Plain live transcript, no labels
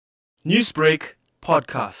Newsbreak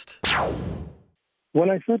podcast. Well,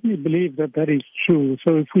 I certainly believe that that is true.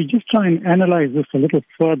 So if we just try and analyze this a little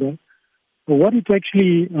further, what it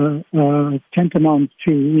actually tantamounts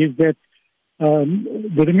to is that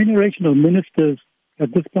the remuneration of ministers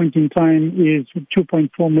at this point in time is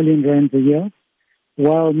 2.4 million rands a year,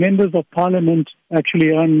 while members of parliament actually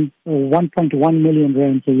earn 1.1 million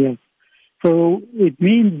rands a year. So it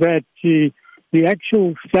means that the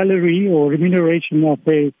actual salary or remuneration of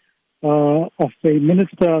a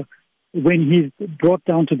minister, when he's brought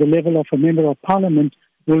down to the level of a member of parliament,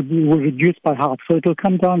 will reduce by half. So it will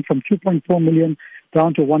come down from 2.4 million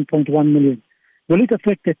down to 1.1 million. Will it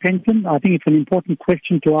affect their pension? I think it's an important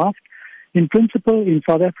question to ask. In principle, in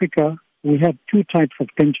South Africa, we have two types of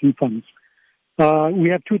pension funds. We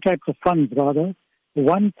have two types of funds, rather.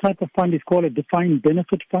 One type of fund is called a defined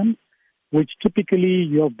benefit fund, which typically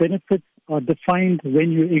your benefits are defined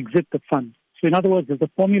when you exit the fund. So in other words, there's a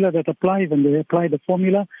formula that applies, and they apply the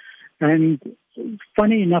formula. And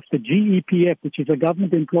funny enough, the GEPF, which is a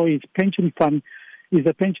government employees pension fund, is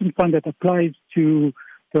a pension fund that applies to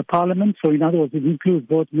the parliament. So in other words, it includes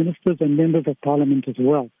both ministers and members of parliament as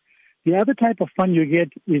well. The other type of fund you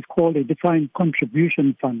get is called a defined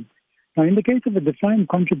contribution fund. Now, in the case of a defined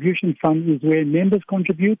contribution fund is where members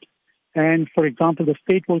contribute, and, for example, the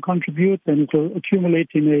state will contribute, and it will accumulate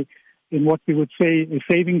in what we would say a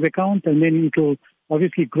savings account, and then it will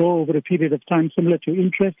obviously grow over a period of time similar to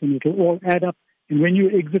interest, and it will all add up. And when you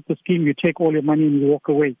exit the scheme, you take all your money and you walk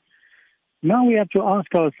away. Now we have to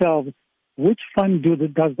ask ourselves, which fund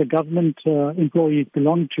does the government employees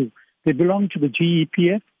belong to? They belong to the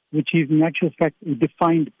GEPF, which is in actual fact a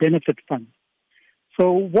defined benefit fund.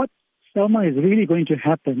 So what, Salma, is really going to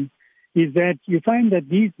happen is that you find that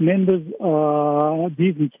these members,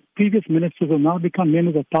 these previous ministers will now become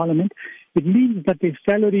members of parliament. It means that their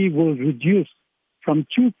salary will reduce from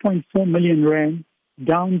 2.4 million rand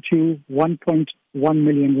down to 1.1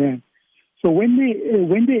 million rand. So when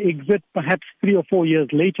they exit perhaps 3 or 4 years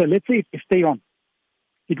later, let's say if they stay on,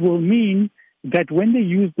 it will mean that when they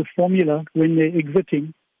use the formula, when they're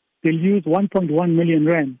exiting, they'll use 1.1 million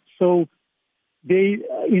rand. So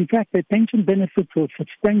in fact, their pension benefits will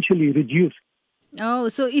substantially reduce. Oh,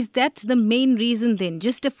 so is that the main reason then?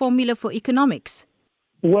 Just a formula for economics?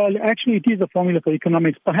 Well, actually, it is a formula for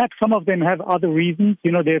economics. Perhaps some of them have other reasons.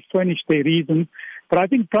 They've furnished their reasons. But I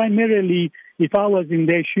think primarily, if I was in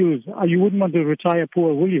their shoes, you wouldn't want to retire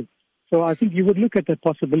poor, will you? So I think you would look at the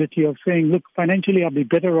possibility of saying, look, financially, I'll be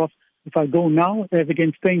better off if I go now as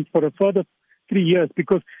against staying for a further 3 years.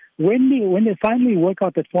 Because when they finally work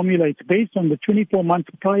out that formula, it's based on the 24 months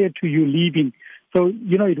prior to you leaving. So,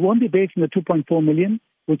 it won't be based on the 2.4 million,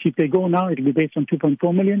 which if they go now, it'll be based on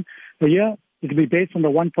 2.4 million a year. It'll be based on the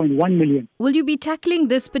 1.1 million. Will you be tackling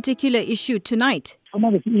this particular issue tonight?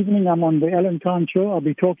 This evening, I'm on the Alan Khan show. I'll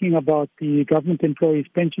be talking about the government employees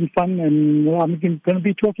pension fund, and I'm going to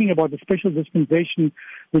be talking about the special dispensation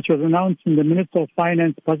which was announced in the Minister of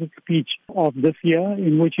Finance budget speech of this year,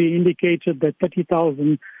 in which he indicated that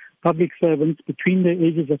 30,000 public servants between the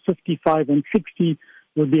ages of 55 and 60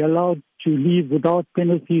 will be allowed to leave without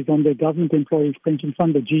penalties on their government employees pension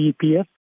fund, the GEPF.